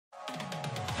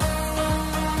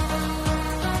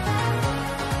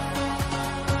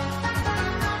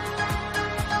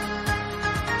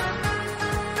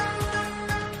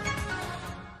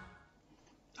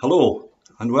Hello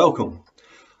and welcome.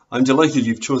 I'm delighted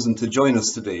you've chosen to join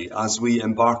us today as we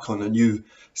embark on a new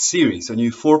series, a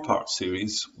new four-part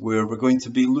series, where we're going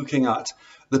to be looking at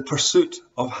the pursuit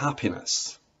of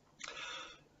happiness.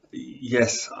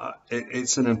 Yes,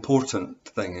 it's an important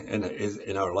thing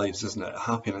in our lives, isn't it?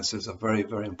 Happiness is a very,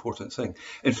 very important thing.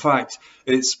 In fact,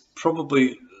 it's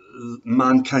probably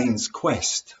mankind's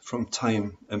quest from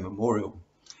time immemorial,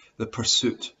 the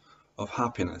pursuit of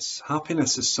happiness.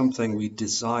 Happiness is something we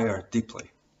desire deeply.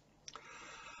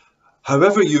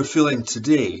 However you're feeling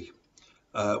today,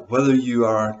 whether you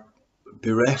are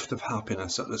bereft of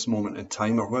happiness at this moment in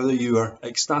time or whether you are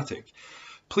ecstatic,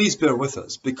 please bear with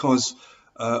us because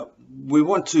we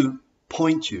want to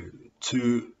point you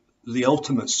to the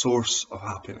ultimate source of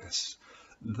happiness,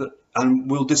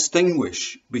 and we'll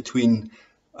distinguish between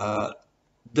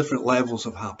different levels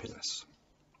of happiness.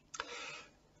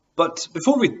 But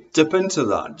before we dip into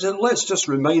that, let's just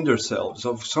remind ourselves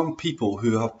of some people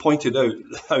who have pointed out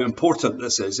how important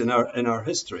this is in our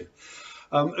history.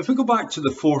 If we go back to the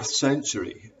 4th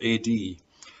century AD,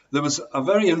 there was a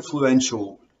very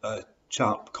influential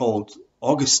chap called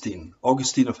Augustine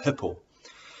of Hippo.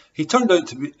 He turned out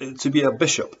to be a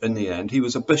bishop in the end. He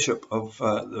was a bishop of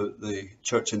the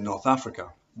church in North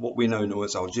Africa, what we now know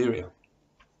as Algeria.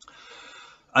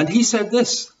 And he said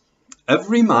this: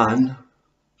 every man,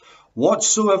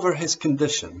 whatsoever his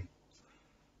condition,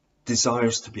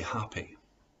 desires to be happy.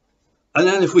 And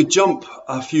then if we jump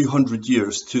a few hundred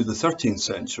years to the 13th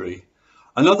century,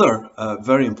 another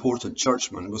very important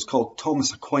churchman was called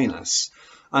Thomas Aquinas.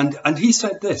 And he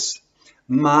said this: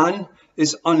 man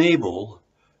is unable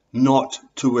not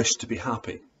to wish to be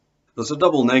happy. There's a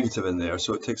double negative in there,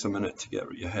 so it takes a minute to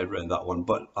get your head around that one,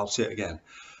 but I'll say it again.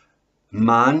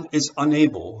 Man is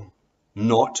unable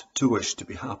not to wish to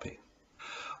be happy.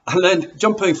 And then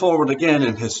jumping forward again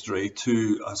in history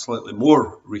to a slightly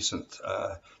more recent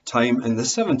time in the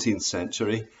 17th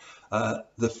century,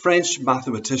 the French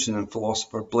mathematician and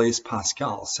philosopher Blaise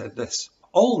Pascal said this: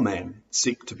 all men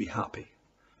seek to be happy.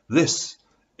 This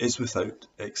is without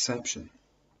exception.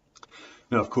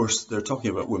 Now, of course, they're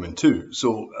talking about women too.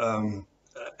 So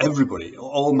everybody,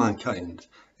 all mankind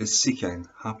is seeking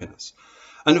happiness.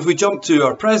 And if we jump to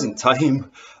our present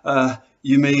time,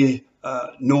 you may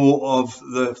know of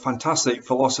the fantastic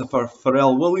philosopher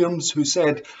Pharrell Williams, who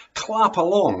said, clap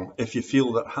along if you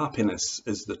feel that happiness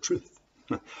is the truth.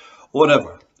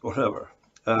 whatever.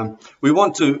 We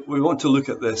want to look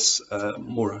at this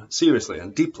more seriously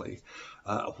and deeply,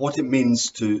 what it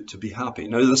means to be happy.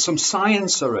 Now, there's some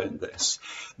science around this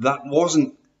that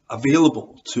wasn't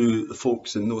available to the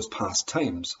folks in those past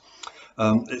times.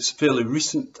 It's fairly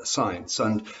recent science,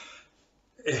 and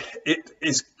it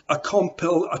is a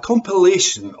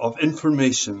compilation of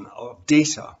information, of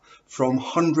data from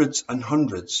hundreds and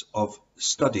hundreds of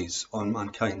studies on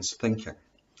mankind's thinking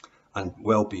and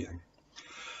well-being.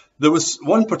 There was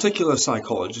one particular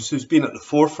psychologist who's been at the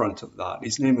forefront of that.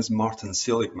 His name is Martin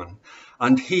Seligman,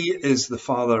 and he is the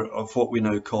father of what we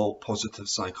now call positive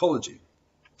psychology.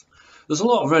 There's a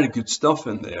lot of very good stuff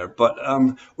in there, but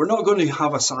we're not going to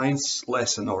have a science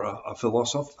lesson or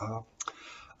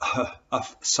a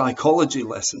psychology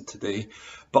lesson today,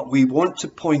 but we want to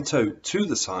point out to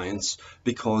the science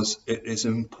because it is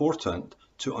important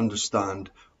to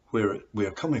understand where we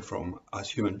are coming from as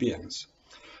human beings.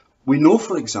 We know,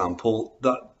 for example,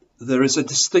 that there is a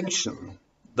distinction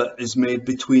that is made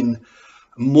between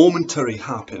momentary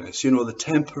happiness, the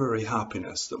temporary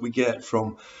happiness that we get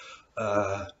from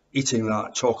eating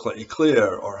that chocolate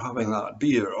eclair or having that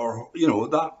beer, or,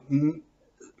 that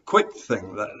quick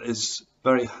thing that is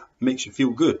makes you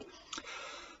feel good.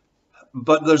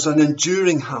 But there's an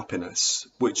enduring happiness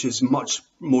which is much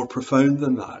more profound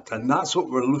than that, and that's what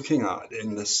we're looking at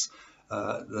in this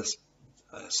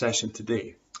session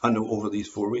today and over these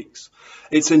 4 weeks.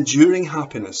 It's enduring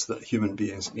happiness that human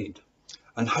beings need.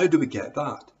 And how do we get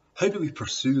that? How do we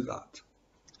pursue that?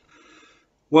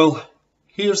 Well,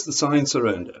 here's the science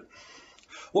around it.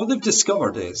 What they've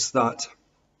discovered is that,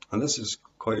 and this is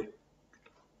quite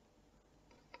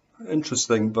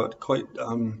interesting, but quite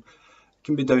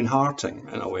can be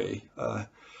downhearting in a way.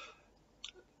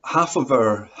 Half of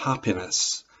our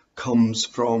happiness comes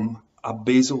from a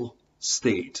basal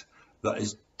state that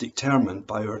is determined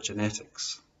by our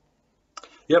genetics.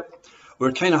 Yep,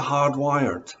 we're kind of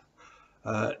hardwired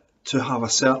to have a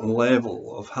certain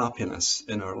level of happiness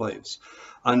in our lives,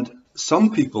 and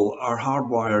some people are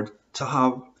hardwired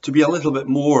to be a little bit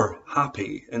more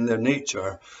happy in their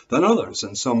nature than others,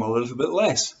 and some are a little bit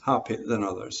less happy than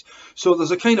others. So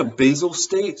there's a kind of basal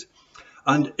state,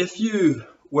 and if you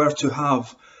were to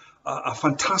have a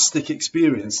fantastic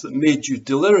experience that made you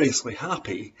deliriously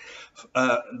happy,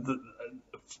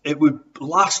 it would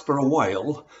last for a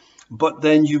while, but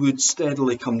then you would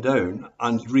steadily come down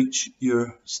and reach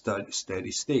your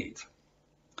steady state.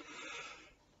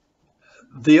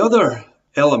 The other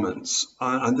elements,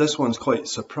 and this one's quite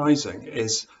surprising,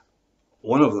 is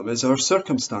one of them is our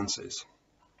circumstances.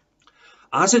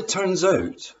 As it turns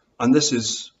out, and this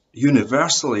is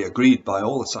universally agreed by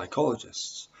all the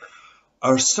psychologists,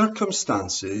 our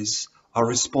circumstances are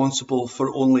responsible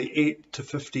for only 8 to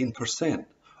 15%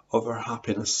 of our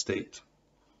happiness state.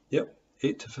 Yep,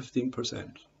 8 to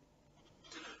 15%.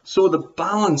 So the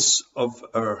balance of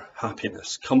our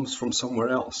happiness comes from somewhere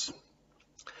else.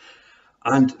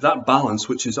 And that balance,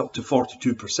 which is up to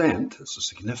 42%, it's a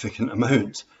significant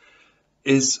amount,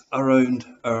 is around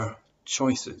our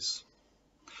choices.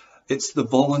 It's the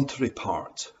voluntary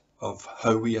part of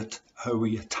how we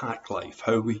attack life,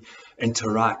 how we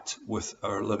interact with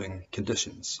our living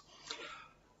conditions.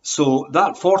 So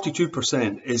that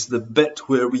 42% is the bit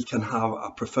where we can have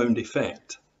a profound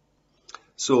effect.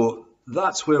 So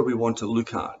that's where we want to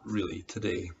look at really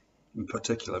today in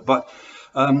particular. But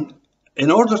in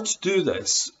order to do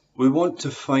this, we want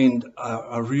to find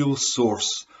a real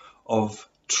source of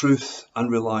truth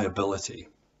and reliability.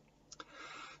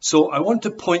 So I want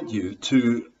to point you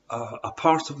to a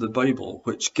part of the Bible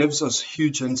which gives us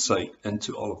huge insight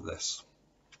into all of this.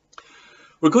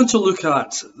 We're going to look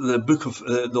at the book of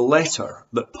the letter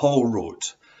that Paul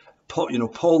wrote.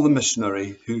 Paul the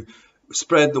missionary who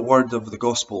spread the word of the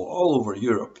gospel all over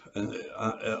Europe in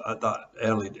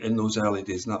those early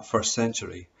days, in that first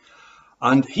century.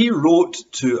 And he wrote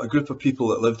to a group of people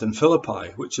that lived in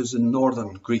Philippi, which is in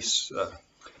northern Greece.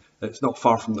 It's not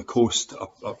far from the coast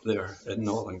up there in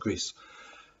northern Greece,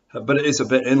 but it is a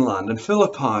bit inland. And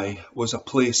Philippi was a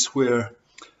place where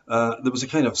there was a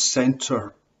kind of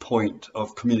centre point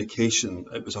of communication.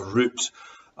 It was a route,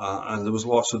 and there was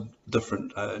lots of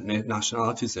different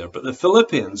nationalities there. But the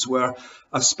Philippians were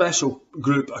a special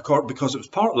group because it was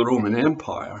part of the Roman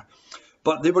Empire,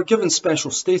 but they were given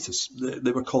special status.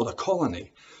 They were called a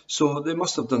colony. So they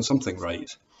must have done something right.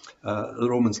 The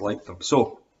Romans liked them.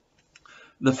 So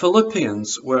the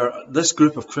Philippians were this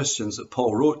group of Christians that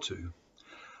Paul wrote to.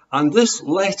 And this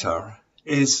letter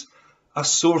is a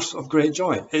source of great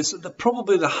joy. It's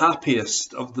probably the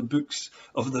happiest of the books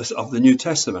of the New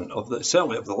Testament,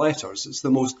 certainly of the letters. It's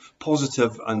the most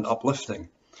positive and uplifting.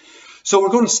 So we're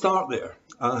going to start there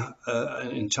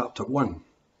in chapter 1.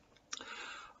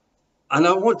 And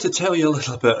I want to tell you a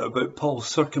little bit about Paul's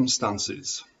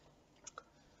circumstances.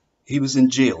 He was in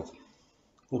jail.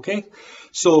 Okay?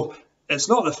 So it's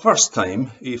not the first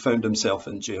time he found himself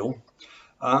in jail.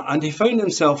 And he found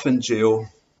himself in jail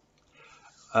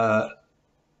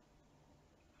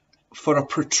for a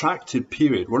protracted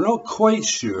period. We're not quite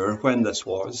sure when this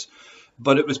was,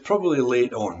 but it was probably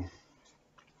late on.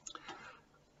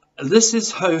 This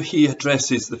is how he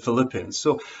addresses the Philippians.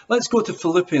 So let's go to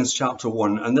Philippians chapter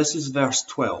 1, and this is verse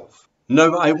 12.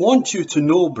 Now I want you to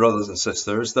know, brothers and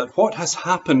sisters, that what has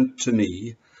happened to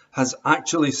me has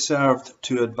actually served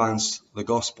to advance the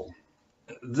gospel.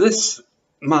 This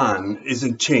man is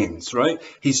in chains, right?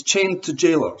 He's chained to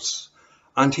jailers,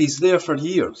 and he's there for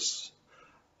years.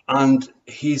 And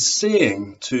he's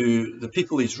saying to the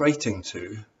people he's writing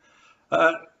to,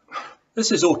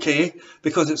 this is okay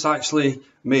because it's actually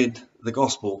made the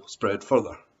gospel spread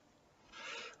further.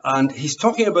 And he's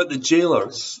talking about the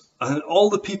jailers and all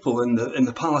the people in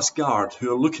the palace guard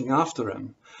who are looking after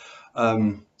him.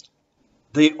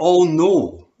 They all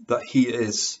know that he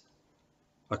is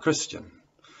a Christian.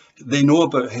 They know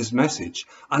about his message,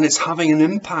 and it's having an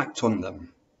impact on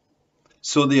them.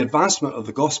 So the advancement of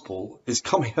the gospel is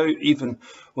coming out even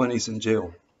when he's in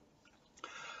jail.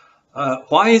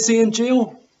 Why is he in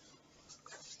jail?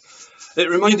 It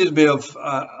reminded me of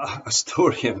a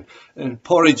story in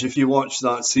Porridge, if you watch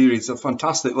that series, a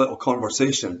fantastic little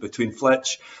conversation between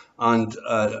Fletch and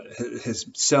his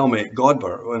cellmate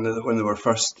Godber when they were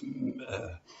first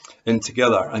in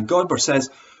together. And Godber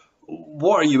says,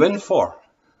 "What are you in for?"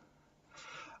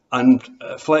 And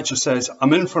Fletcher says,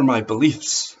 "I'm in for my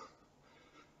beliefs."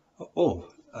 Oh,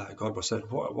 Godber said,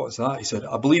 what's that? He said,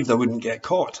 "I believed I wouldn't get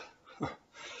caught."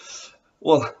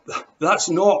 Well, that's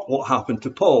not what happened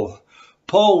to Paul.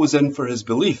 Paul was in for his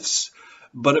beliefs,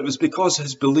 but it was because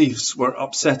his beliefs were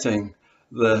upsetting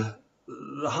the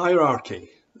hierarchy.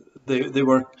 They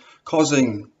were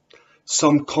causing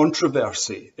some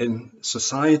controversy in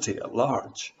society at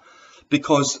large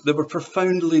because they were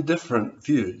profoundly different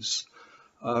views.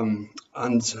 And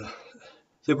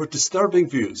they were disturbing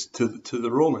views to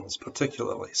the Romans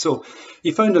particularly. So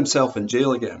he found himself in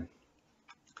jail again.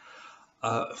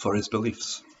 for his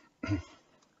beliefs.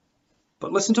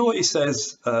 But listen to what he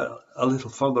says a little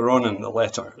further on in the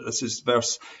letter. This is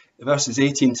verses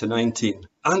 18 to 19.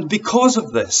 And because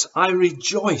of this, I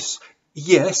rejoice.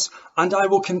 Yes, and I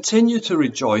will continue to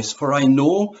rejoice, for I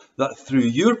know that through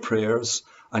your prayers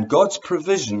and God's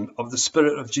provision of the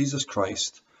Spirit of Jesus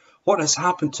Christ, what has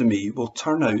happened to me will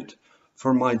turn out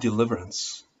for my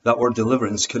deliverance. That word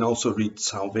deliverance can also read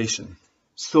salvation.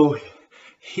 So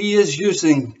he is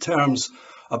using terms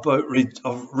about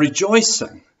of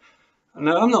rejoicing.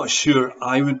 Now, I'm not sure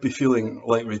I would be feeling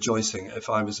like rejoicing if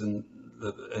I was in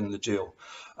the jail.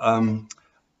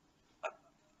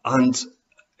 And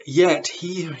yet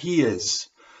here he is.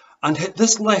 And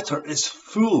this letter is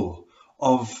full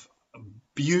of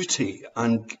beauty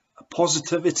and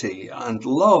positivity and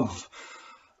love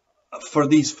for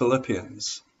these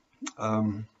Philippians.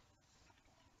 Why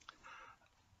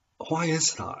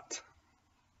is that?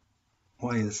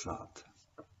 Why is that?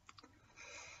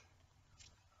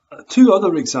 Two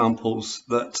other examples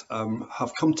that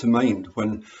have come to mind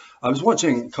when I was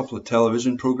watching a couple of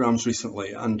television programs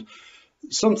recently, and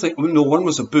one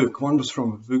was a book, one was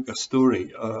from a book, a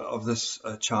story of this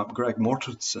chap, Greg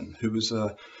Mortensen,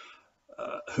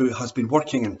 who has been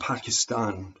working in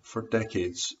Pakistan for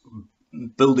decades,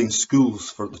 building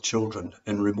schools for the children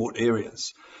in remote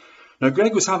areas. Now,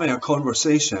 Greg was having a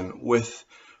conversation with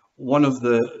one of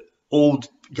the old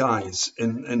guys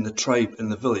in the tribe, in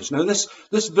the village. Now,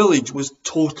 this village was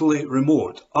totally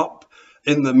remote, up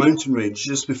in the mountain range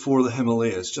just before the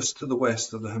Himalayas, just to the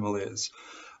west of the Himalayas.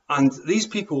 And these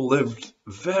people lived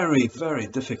very, very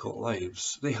difficult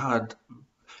lives. They had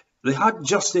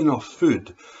just enough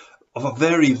food of a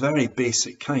very, very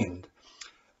basic kind,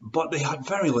 but they had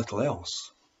very little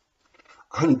else.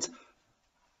 And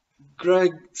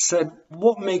Greg said,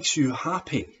 "What makes you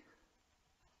happy?"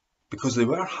 Because they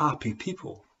were happy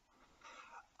people.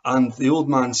 And the old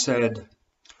man said,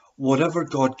 "Whatever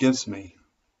God gives me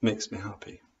makes me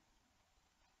happy.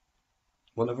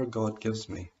 Whatever God gives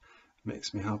me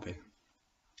makes me happy."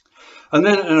 And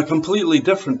then in a completely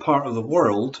different part of the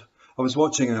world, I was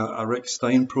watching a Rick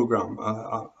Stein program.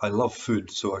 I love food,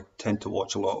 so I tend to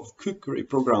watch a lot of cookery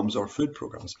programs or food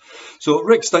programs. So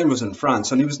Rick Stein was in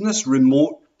France, and he was in this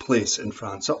remote place in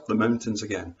France, up the mountains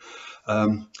again.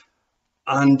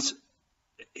 And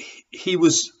he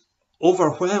was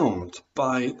overwhelmed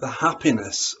by the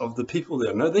happiness of the people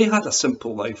there. Now, they had a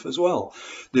simple life as well.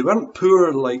 They weren't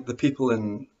poor like the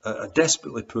people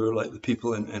desperately poor like the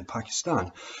people in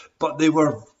Pakistan, but they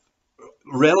were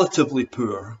relatively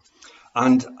poor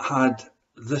and had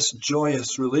this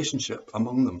joyous relationship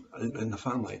among them in the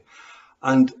family.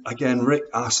 And again, Rick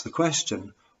asked the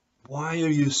question, "Why are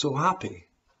you so happy?"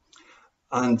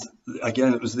 And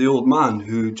again, it was the old man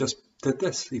who just did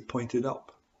this. He pointed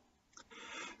up.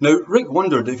 Now, Rick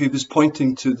wondered if he was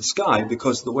pointing to the sky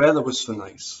because the weather was so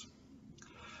nice.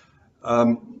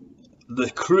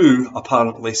 The crew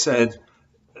apparently said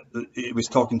he was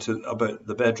talking about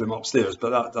the bedroom upstairs,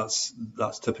 but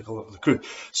that's typical of the crew.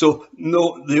 So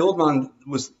no, the old man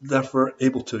was therefore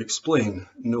able to explain,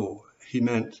 no, he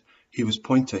meant he was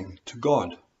pointing to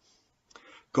God.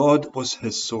 God was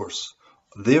his source,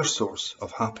 their source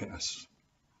of happiness.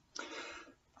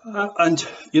 And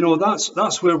you know,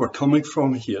 that's where we're coming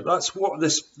from here. That's what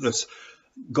this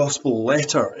gospel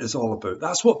letter is all about.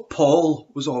 That's what Paul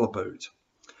was all about.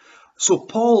 So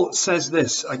Paul says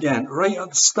this again right at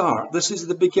the start. This is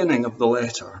the beginning of the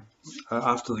letter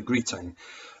after the greeting.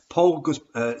 Paul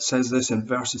says this in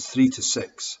verses 3 to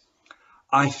 6.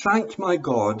 "I thank my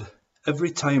God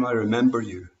every time I remember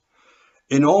you.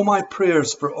 In all my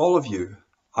prayers for all of you,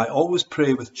 I always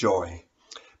pray with joy,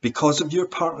 because of your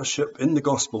partnership in the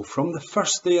gospel from the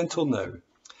first day until now,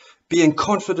 being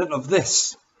confident of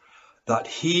this, that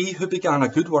he who began a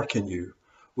good work in you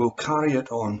will carry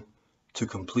it on to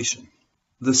completion."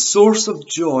 The source of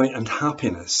joy and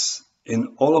happiness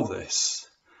in all of this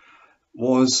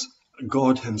was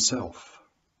God himself,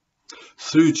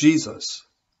 through Jesus.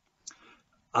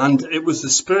 And it was the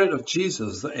Spirit of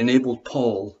Jesus that enabled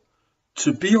Paul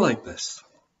to be like this,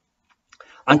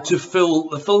 and to fill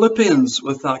the Philippians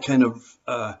with that kind of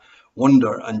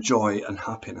wonder and joy and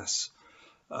happiness,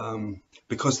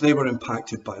 because they were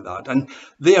impacted by that. And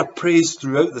they are praised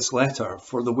throughout this letter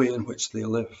for the way in which they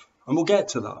live. And we'll get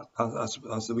to that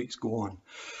as the weeks go on.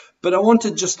 But I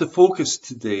wanted just to focus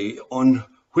today on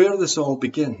where this all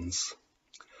begins.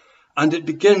 And it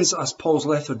begins, as Paul's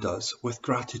letter does, with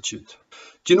gratitude.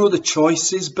 Do you know the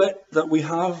choices bit that we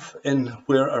have in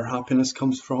where our happiness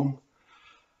comes from?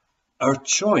 Our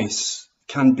choice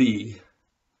can be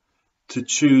to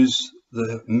choose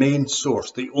the main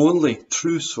source, the only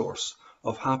true source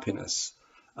of happiness,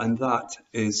 and that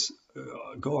is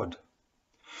God.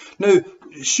 Now,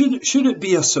 should it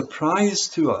be a surprise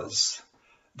to us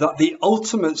that the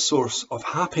ultimate source of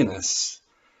happiness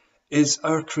is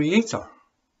our Creator,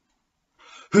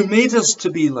 who made us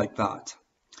to be like that?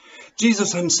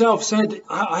 Jesus himself said,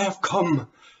 I have come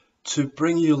to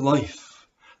bring you life,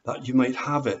 that you might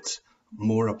have it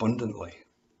more abundantly.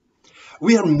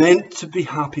 We are meant to be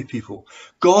happy people.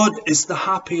 God is the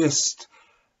happiest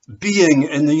being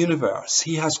in the universe.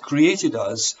 He has created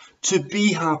us to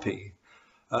be happy.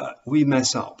 We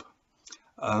mess up.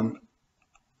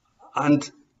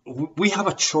 And we have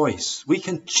a choice. We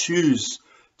can choose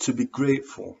to be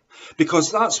grateful,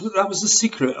 because that was the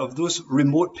secret of those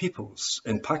remote peoples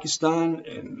in Pakistan,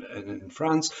 in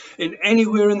France, in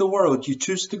anywhere in the world you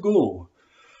choose to go.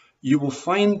 You will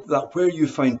find that where you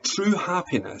find true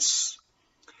happiness,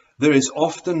 there is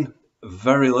often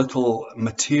very little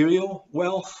material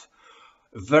wealth,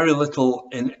 very little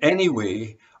in any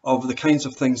way of the kinds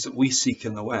of things that we seek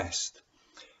in the West.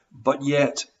 But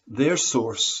yet their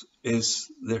source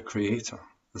is their Creator.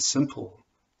 The simple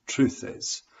truth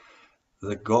is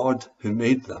the God who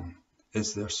made them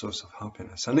is their source of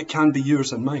happiness. And it can be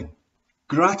yours and mine.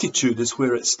 Gratitude is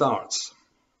where it starts.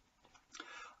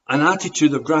 An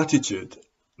attitude of gratitude,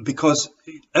 because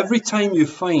every time you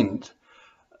find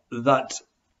that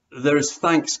there is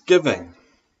thanksgiving,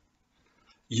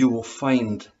 you will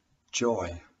find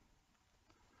joy.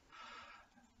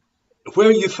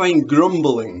 Where you find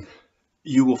grumbling,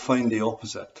 you will find the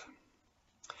opposite.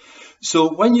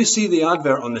 So when you see the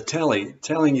advert on the telly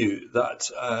telling you that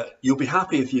you'll be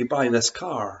happy if you buy this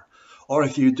car, or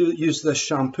if you do use this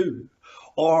shampoo,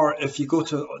 or if you go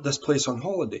to this place on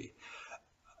holiday,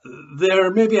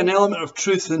 there may be an element of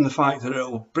truth in the fact that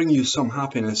it will bring you some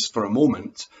happiness for a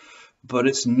moment, but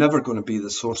it's never going to be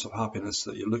the source of happiness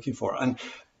that you're looking for. And,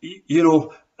 you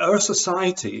know, our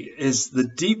society is the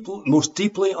most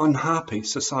deeply unhappy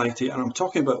society, and I'm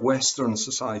talking about Western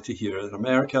society here in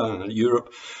America and in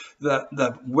Europe,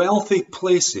 the wealthy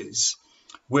places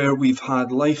where we've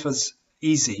had life as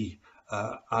easy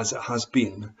as it has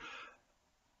been.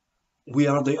 We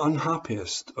are the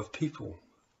unhappiest of people.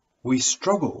 We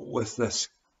struggle with this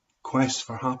quest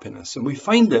for happiness, and we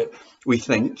find it, we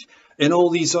think, in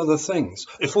all these other things.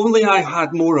 If only I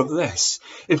had more of this,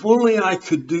 if only I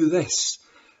could do this,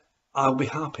 I'll be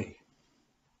happy.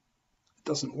 It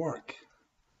doesn't work.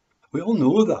 We all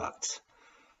know that,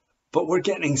 but we're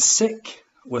getting sick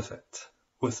with it,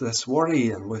 with this worry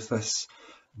and with this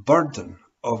burden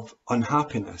of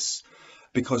unhappiness,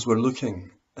 because we're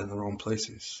looking in the wrong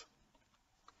places.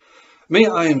 May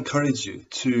I encourage you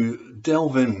to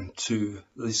delve into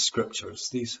these scriptures.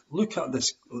 Look at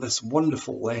this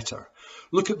wonderful letter.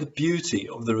 Look at the beauty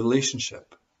of the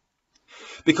relationship.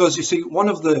 Because you see, one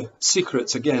of the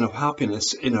secrets, again, of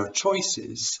happiness in our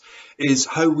choices is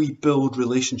how we build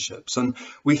relationships. And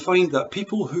we find that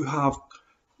people who have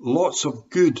lots of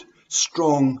good,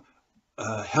 strong,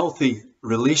 healthy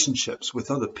relationships with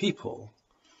other people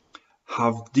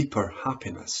have deeper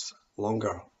happiness,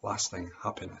 longer lasting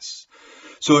happiness.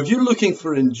 So if you're looking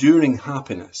for enduring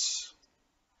happiness,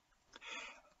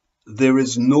 there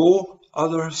is no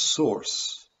other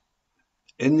source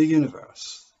in the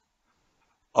universe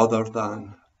other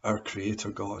than our Creator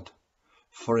God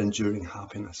for enduring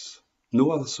happiness.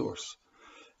 No other source.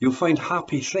 You'll find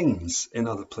happy things in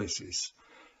other places,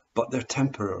 but they're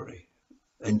temporary.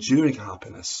 Enduring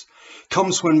happiness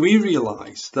comes when we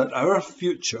realize that our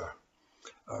future,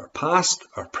 our past,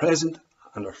 our present,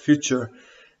 and our future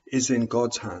is in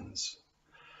God's hands.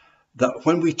 That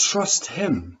when we trust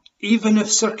Him, even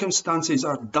if circumstances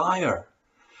are dire,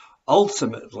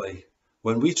 ultimately,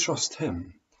 when we trust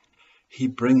Him, He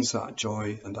brings that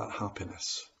joy and that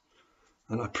happiness.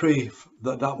 And I pray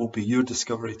that that will be your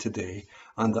discovery today,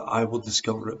 and that I will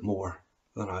discover it more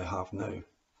than I have now.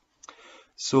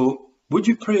 So would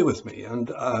you pray with me,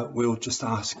 and we'll just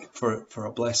ask for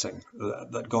a blessing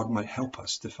that God might help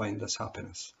us to find this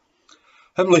happiness.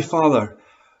 Heavenly Father,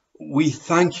 we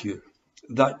thank you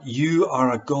that you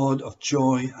are a God of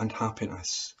joy and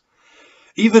happiness.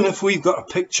 Even if we've got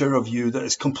a picture of you that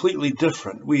is completely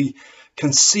different, we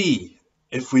can see,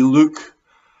 if we look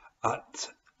at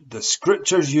the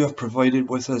scriptures you have provided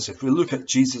with us, if we look at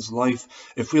Jesus' life,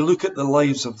 if we look at the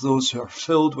lives of those who are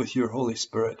filled with your Holy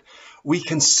Spirit, we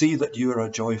can see that you are a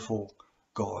joyful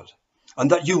God,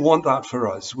 and that you want that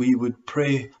for us. We would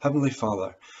pray, Heavenly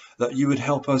Father, that you would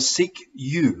help us seek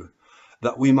you,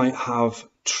 that we might have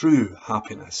true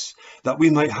happiness, that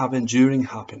we might have enduring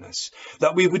happiness,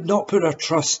 that we would not put our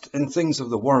trust in things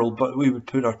of the world, but we would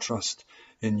put our trust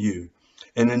in you.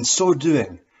 And in so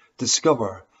doing,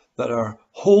 discover that our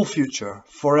whole future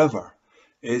forever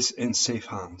is in safe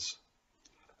hands.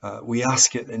 We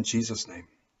ask it in Jesus' name.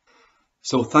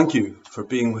 So thank you for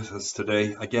being with us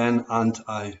today again, and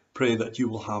I pray that you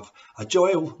will have a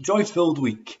joy-filled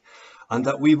week, and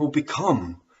that we will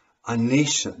become a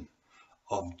nation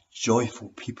of joyful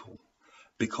people,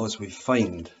 because we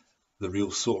find the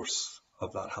real source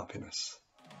of that happiness.